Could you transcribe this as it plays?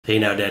Hey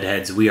now,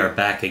 Deadheads, we are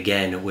back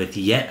again with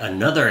yet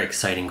another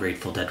exciting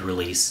Grateful Dead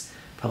release,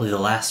 probably the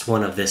last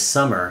one of this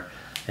summer,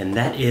 and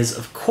that is,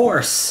 of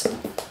course,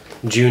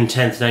 June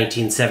 10th,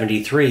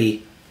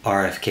 1973,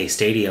 RFK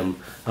Stadium,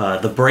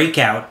 the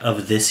breakout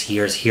of this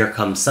year's Here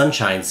Comes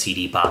Sunshine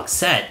CD box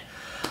set.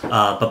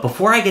 But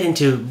before I get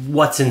into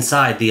what's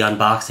inside the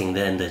unboxing,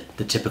 then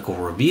the typical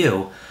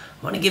review,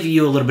 I want to give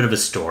you a little bit of a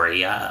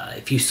story.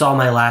 If you saw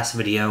my last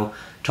video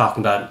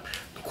talking about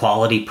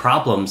quality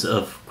problems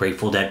of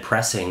Grateful Dead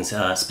pressings,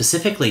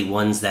 specifically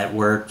ones that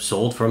were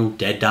sold from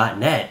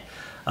Dead.net,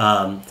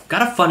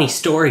 got a funny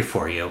story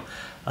for you.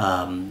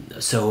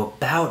 So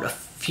about a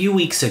few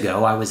weeks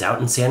ago, I was out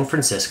in San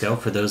Francisco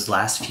for those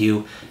last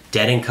few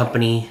Dead &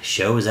 Company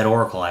shows at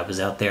Oracle. I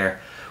was out there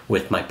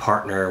with my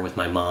partner, with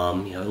my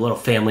mom, a little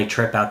family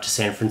trip out to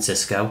San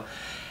Francisco.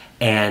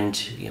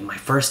 And my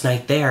first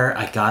night there,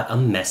 I got a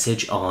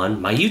message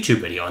on my YouTube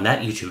video, on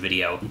that YouTube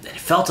video. It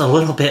felt a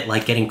little bit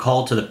like getting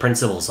called to the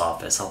principal's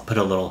office. I'll put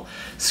a little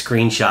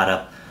screenshot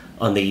up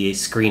on the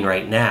screen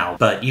right now,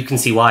 but you can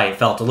see why it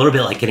felt a little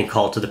bit like getting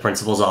called to the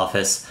principal's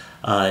office.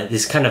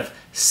 This kind of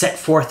set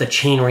forth a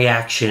chain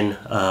reaction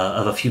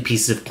of a few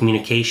pieces of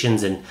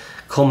communications and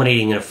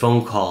culminating in a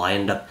phone call. I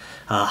ended up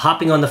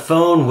hopping on the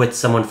phone with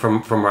someone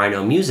from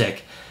Rhino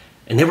Music,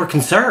 and they were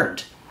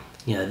concerned.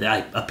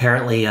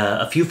 Apparently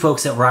a few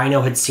folks at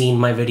Rhino had seen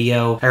my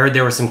video. I heard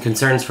there were some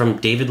concerns from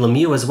David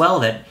Lemieux as well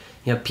that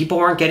people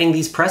weren't getting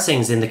these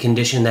pressings in the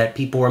condition that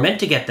people were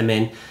meant to get them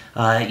in.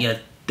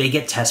 They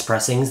get test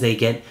pressings, they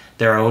get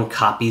their own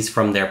copies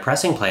from their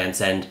pressing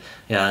plants, and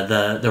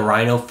the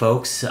Rhino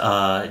folks,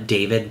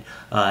 David,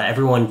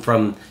 everyone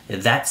from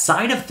that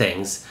side of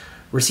things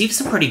received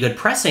some pretty good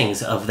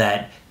pressings of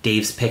that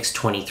Dave's Picks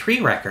 23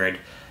 record,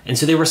 and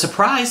so they were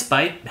surprised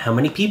by how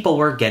many people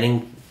were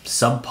getting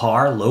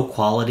subpar, low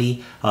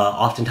quality,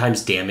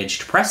 oftentimes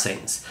damaged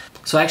pressings.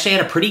 So I actually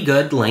had a pretty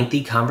good,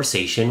 lengthy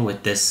conversation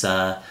with this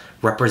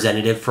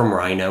representative from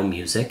Rhino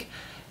Music,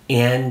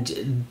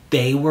 and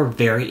they were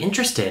very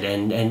interested,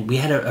 and we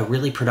had a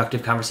really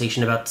productive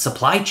conversation about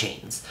supply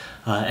chains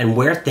and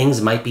where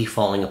things might be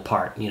falling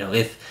apart.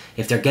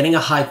 If they're getting a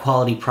high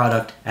quality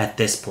product at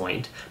this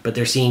point, but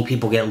they're seeing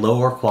people get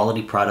lower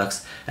quality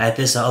products at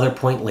this other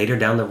point later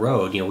down the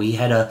road. We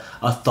had a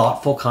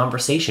thoughtful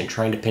conversation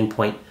trying to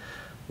pinpoint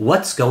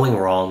what's going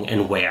wrong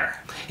and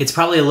where. It's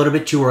probably a little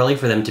bit too early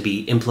for them to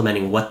be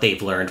implementing what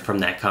they've learned from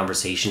that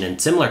conversation and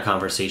similar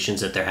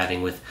conversations that they're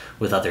having with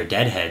other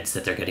Deadheads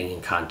that they're getting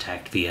in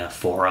contact via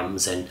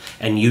forums and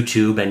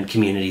YouTube and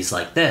communities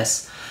like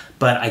this.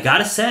 But I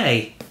gotta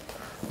say,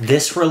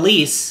 this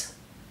release,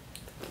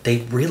 they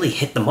really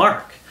hit the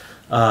mark.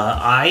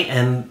 I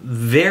am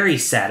very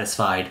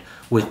satisfied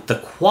with the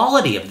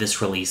quality of this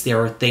release.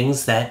 There are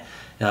things that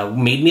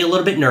made me a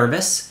little bit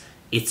nervous.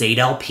 It's 8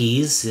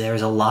 LPs,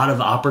 there's a lot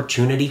of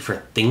opportunity for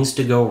things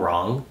to go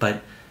wrong,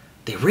 but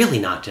they really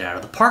knocked it out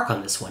of the park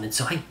on this one, and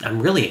so I'm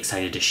really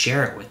excited to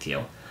share it with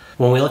you.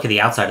 When we look at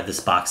the outside of this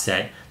box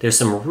set, there's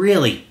some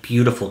really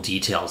beautiful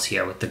details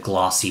here with the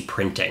glossy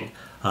printing.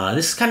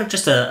 This is kind of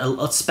just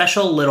a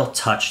special little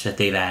touch that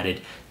they've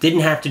added. Didn't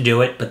have to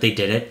do it, but they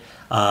did it.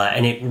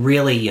 And it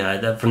really,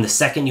 from the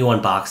second you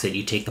unbox it,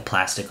 you take the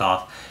plastic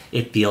off,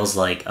 it feels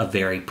like a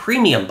very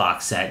premium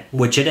box set,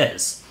 which it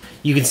is.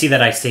 You can see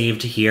that I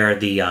saved here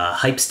the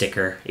Hype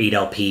Sticker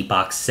 8LP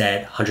box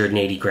set,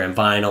 180 gram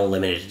vinyl,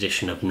 limited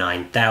edition of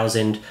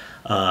 9,000.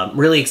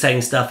 Really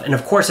exciting stuff, and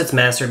of course it's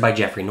mastered by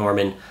Jeffrey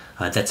Norman.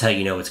 That's how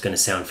you know it's going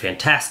to sound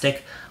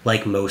fantastic,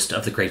 like most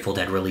of the Grateful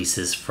Dead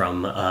releases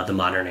from the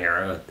modern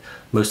era,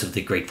 most of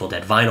the Grateful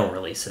Dead vinyl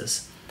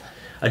releases.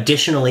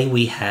 Additionally,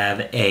 we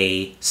have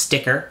a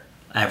sticker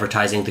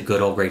advertising the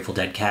good old Grateful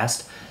Dead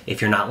cast. If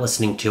you're not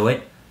listening to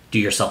it, do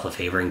yourself a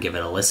favor and give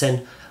it a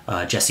listen.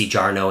 Jesse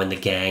Jarno and the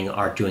gang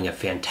are doing a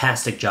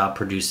fantastic job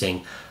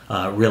producing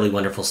really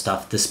wonderful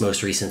stuff. This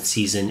most recent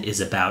season is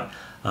about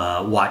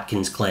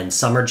Watkins Glen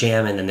Summer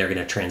Jam, and then they're going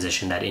to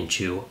transition that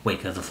into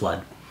Wake of the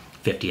Flood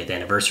 50th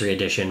Anniversary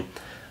Edition.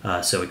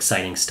 So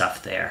exciting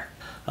stuff there.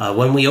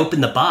 When we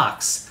open the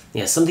box,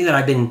 something that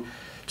I've been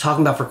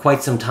talking about for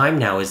quite some time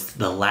now is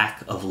the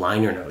lack of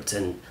liner notes,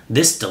 and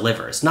this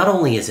delivers. Not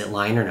only is it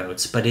liner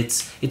notes, but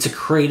it's a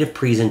creative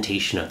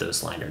presentation of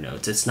those liner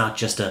notes. It's not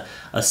just a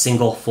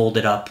single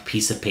folded up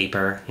piece of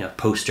paper,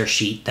 poster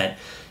sheet that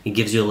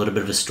gives you a little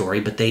bit of a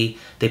story, but they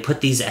put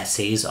these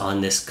essays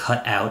on this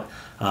cut out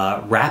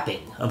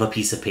wrapping of a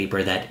piece of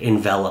paper that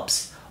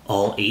envelops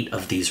all 8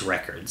 of these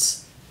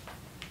records.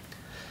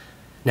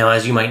 Now,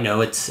 as you might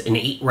know, it's an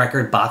 8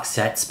 record box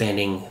set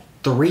spanning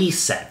 3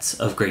 sets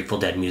of Grateful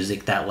Dead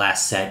music. That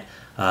last set,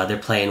 they're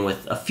playing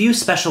with a few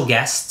special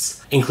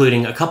guests,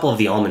 including a couple of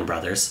the Allman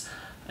Brothers.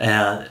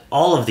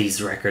 All of these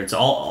records,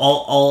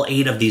 all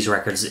 8 of these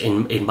records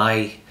in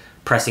my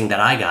pressing that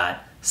I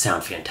got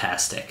sound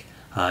fantastic.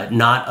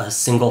 Not a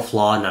single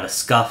flaw, not a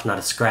scuff, not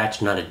a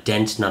scratch, not a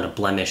dent, not a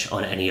blemish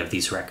on any of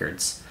these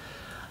records.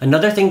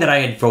 Another thing that I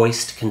had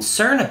voiced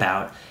concern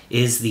about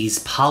is these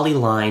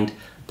poly-lined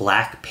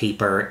black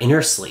paper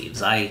inner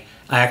sleeves. I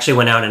I actually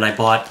went out and I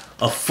bought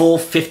a full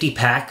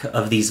 50-pack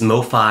of these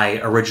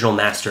MoFi Original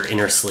Master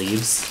inner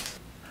sleeves.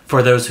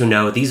 For those who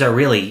know, these are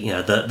really, you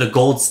know, the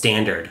gold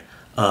standard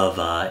of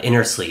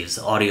inner sleeves.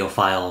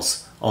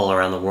 Audiophiles all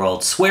around the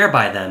world swear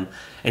by them.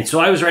 And so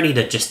I was ready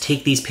to just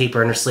take these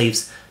paper inner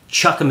sleeves,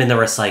 chuck them in the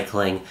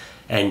recycling,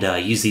 and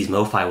use these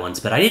MoFi ones.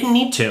 But I didn't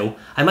need to.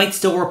 I might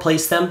still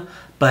replace them,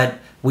 but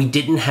we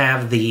didn't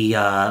have the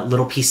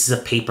little pieces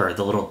of paper,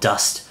 the little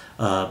dust,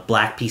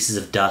 black pieces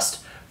of dust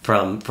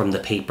from the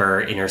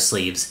paper inner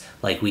sleeves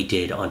like we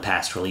did on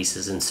past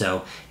releases. And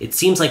so it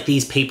seems like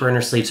these paper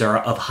inner sleeves are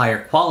of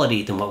higher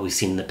quality than what we've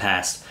seen in the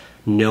past.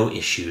 No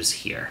issues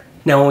here.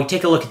 Now, when we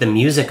take a look at the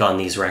music on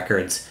these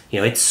records, you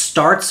know, it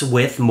starts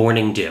with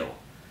Morning Dew.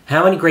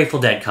 How many Grateful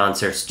Dead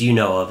concerts do you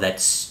know of that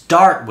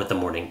start with the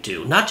Morning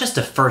Dew? Not just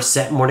a first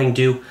set Morning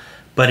Dew,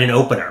 but an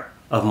opener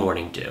of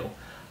Morning Dew.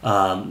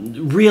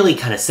 Really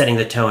kind of setting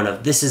the tone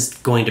of this is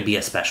going to be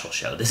a special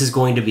show. This is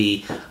going to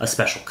be a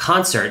special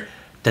concert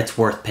that's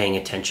worth paying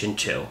attention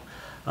to.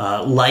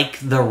 Like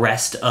the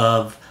rest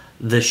of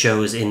the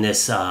shows in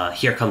this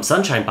Here Comes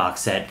Sunshine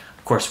box set,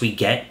 of course we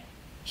get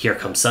Here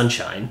Comes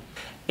Sunshine,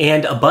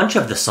 and a bunch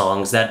of the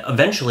songs that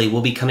eventually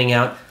will be coming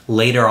out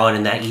later on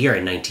in that year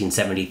in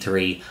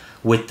 1973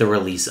 with the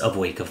release of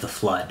Wake of the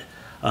Flood.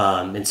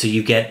 And so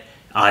you get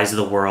Eyes of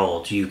the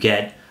World, you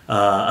get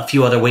a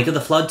few other Wake of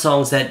the Flood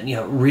songs that, you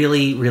know,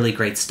 really, really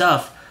great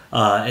stuff,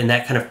 and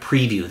that kind of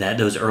preview,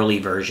 those early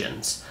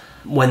versions.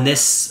 When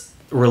this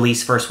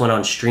release first went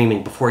on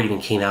streaming, before it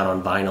even came out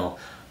on vinyl,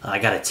 I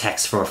got a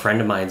text from a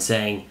friend of mine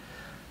saying,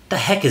 "The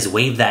heck is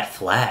Wave That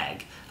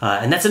Flag?"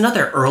 And that's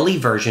another early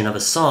version of a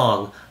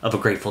song, of a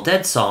Grateful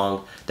Dead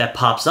song, that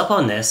pops up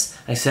on this.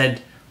 I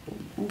said,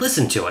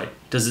 listen to it.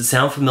 Does it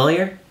sound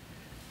familiar?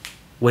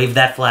 Wave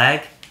That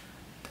Flag?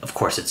 Of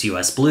course, it's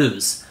U.S.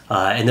 Blues.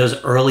 And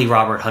those early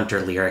Robert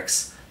Hunter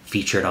lyrics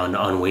featured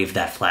on Wave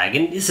That Flag.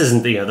 And this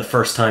isn't, you know, the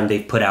first time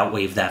they've put out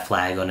Wave That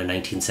Flag on a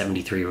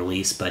 1973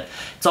 release, but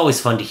it's always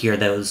fun to hear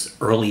those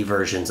early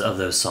versions of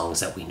those songs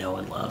that we know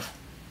and love.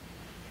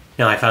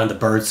 Now, I found the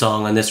Bird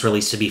song on this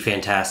release to be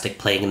fantastic.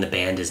 Playing in the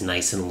band is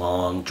nice and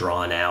long,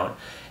 drawn out.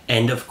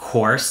 And of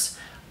course,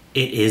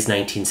 it is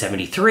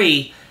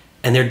 1973,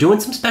 and they're doing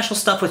some special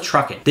stuff with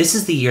trucking. This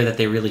is the year that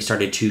they really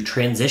started to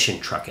transition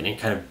trucking and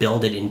kind of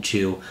build it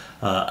into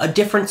a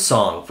different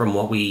song from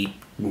what we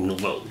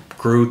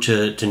grew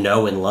to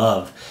know and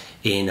love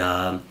in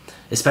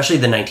especially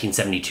the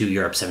 1972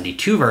 Europe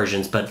 72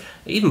 versions, but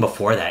even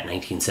before that,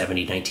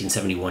 1970,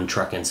 1971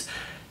 truckins.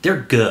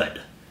 They're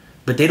good,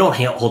 but they don't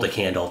hold a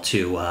candle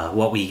to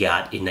what we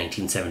got in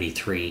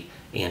 1973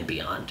 and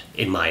beyond,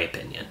 in my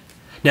opinion.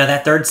 Now,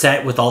 that third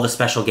set with all the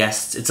special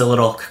guests, it's a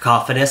little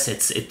cacophonous.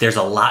 There's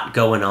a lot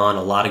going on,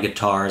 a lot of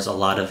guitars, a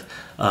lot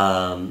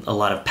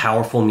of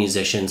powerful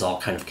musicians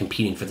all kind of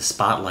competing for the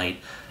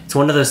spotlight. It's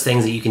one of those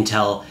things that you can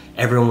tell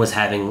everyone was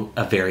having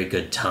a very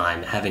good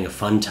time, having a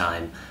fun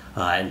time,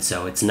 and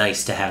so it's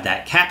nice to have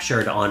that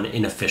captured on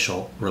an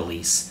official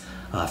release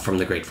from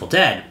the Grateful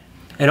Dead.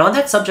 And on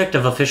that subject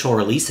of official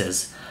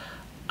releases,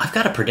 I've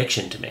got a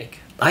prediction to make.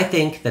 I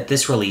think that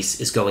this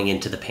release is going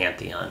into the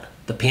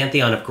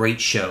pantheon of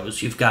great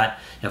shows. You've got,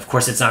 of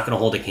course, it's not going to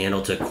hold a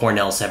candle to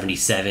Cornell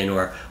 77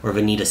 or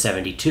Veneta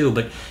 72,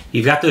 but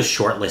you've got those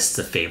short lists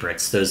of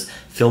favorites, those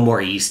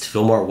Fillmore East,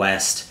 Fillmore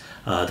West,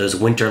 those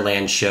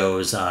Winterland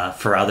shows.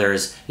 For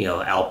others, you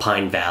know,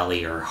 Alpine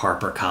Valley or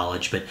Harper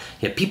College, but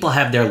you know, people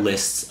have their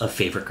lists of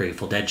favorite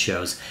Grateful Dead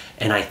shows,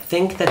 and I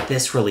think that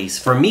this release,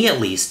 for me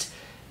at least,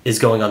 is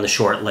going on the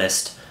short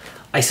list.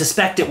 I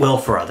suspect it will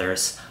for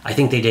others. I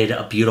think they did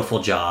a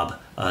beautiful job.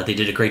 They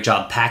did a great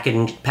job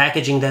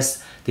packaging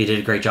this. They did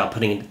a great job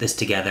putting this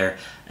together,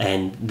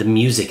 and the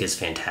music is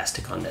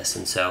fantastic on this.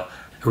 And so,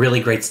 really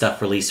great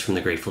stuff released from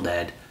the Grateful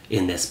Dead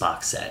in this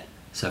box set.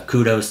 So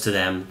kudos to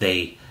them.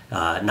 They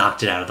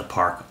knocked it out of the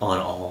park on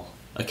all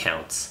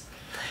accounts.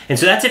 And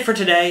so that's it for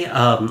today.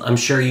 I'm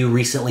sure you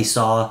recently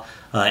saw,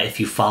 if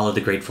you follow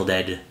the Grateful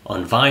Dead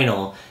on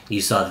vinyl,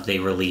 you saw that they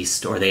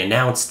released, or they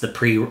announced the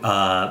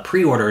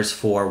pre-orders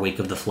for Wake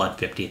of the Flood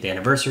 50th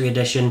Anniversary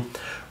Edition.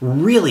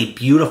 Really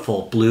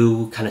beautiful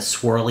blue, kind of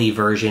swirly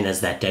version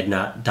as that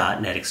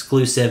Dead.net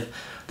exclusive.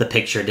 The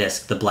picture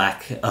disc, the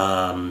black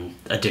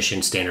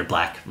edition, standard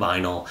black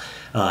vinyl,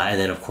 and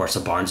then of course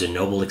a Barnes &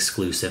 Noble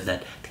exclusive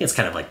that I think it's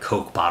kind of like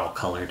Coke bottle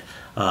colored.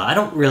 I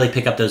don't really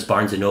pick up those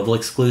Barnes & Noble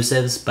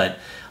exclusives, but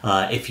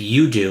if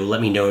you do,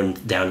 let me know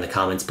down in the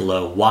comments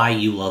below why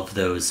you love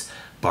those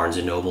Barnes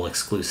 & Noble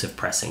exclusive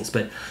pressings.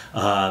 But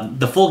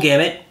the full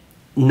gamut,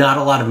 not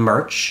a lot of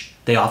merch.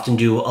 They often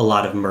do a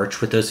lot of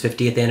merch with those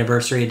 50th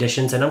anniversary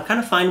editions, and I'm kind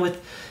of fine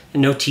with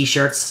no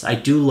t-shirts. I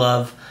do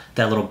love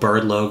that little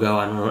bird logo.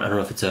 I don't know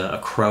if it's a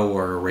crow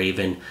or a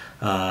raven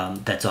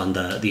that's on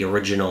the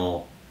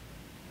original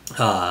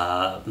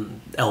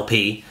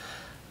LP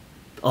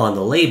on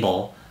the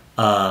label.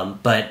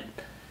 But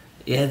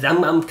yeah,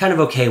 I'm kind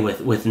of okay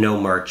with no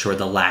merch or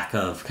the lack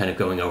of kind of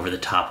going over the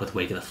top with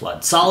Wake of the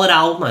Flood. Solid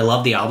album. I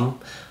love the album.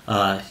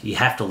 You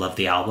have to love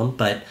the album,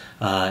 but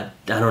I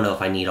don't know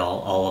if I need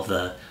all of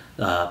the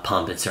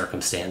pomp and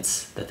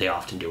circumstance that they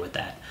often do with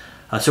that.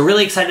 So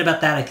really excited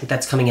about that. I think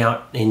that's coming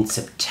out in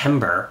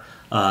September.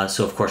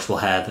 So of course we'll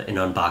have an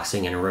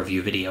unboxing and a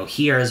review video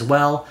here as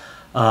well.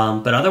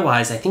 But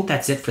otherwise, I think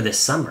that's it for this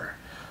summer.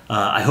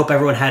 I hope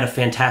everyone had a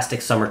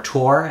fantastic summer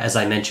tour. As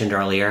I mentioned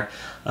earlier,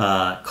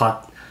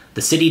 caught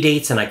the city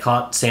dates and I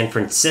caught San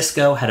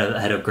Francisco. Had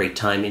a great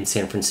time in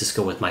San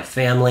Francisco with my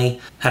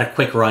family. Had a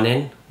quick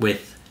run-in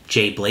with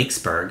Jay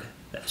Blakesberg.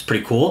 That was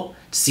pretty cool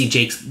to see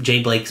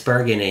Jay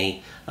Blakesberg in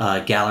a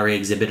gallery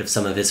exhibit of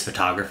some of his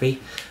photography.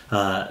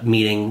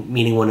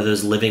 Meeting one of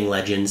those living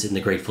legends in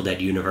the Grateful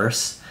Dead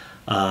universe.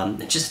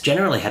 Just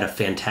generally had a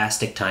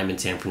fantastic time in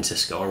San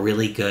Francisco. A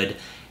really good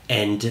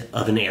end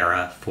of an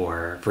era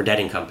for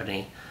Dead &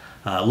 Company.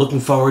 Looking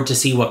forward to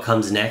see what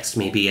comes next.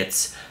 Maybe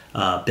it's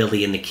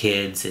Billy and the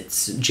Kids,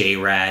 it's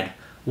J-Rad.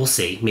 We'll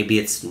see. Maybe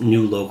it's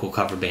new local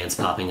cover bands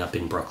popping up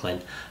in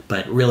Brooklyn.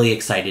 But really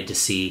excited to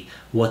see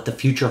what the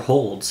future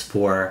holds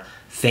for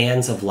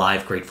fans of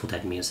live Grateful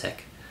Dead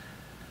music.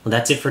 Well,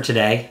 that's it for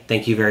today.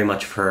 Thank you very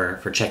much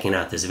for checking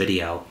out this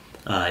video.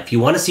 If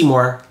you want to see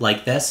more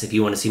like this, if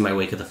you want to see my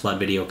Wake of the Flood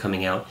video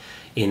coming out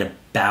in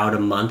about a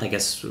month, I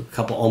guess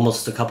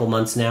almost a couple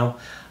months now,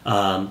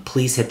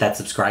 please hit that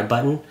subscribe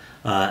button.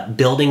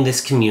 Building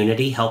this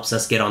community helps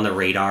us get on the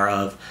radar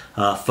of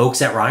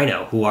folks at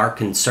Rhino who are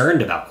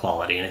concerned about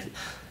quality and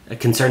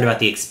concerned about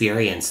the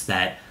experience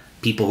that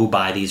people who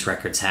buy these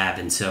records have.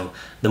 And so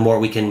the more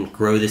we can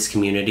grow this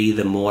community,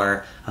 the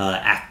more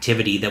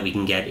activity that we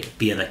can get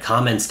via the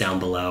comments down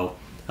below,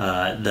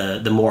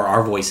 the more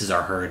our voices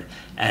are heard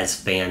as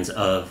fans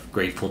of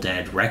Grateful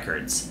Dead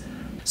records.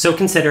 So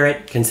consider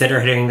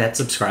hitting that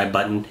subscribe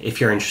button if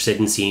you're interested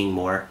in seeing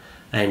more.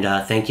 And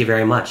thank you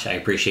very much. I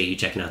appreciate you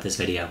checking out this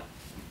video.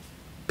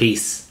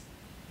 Peace.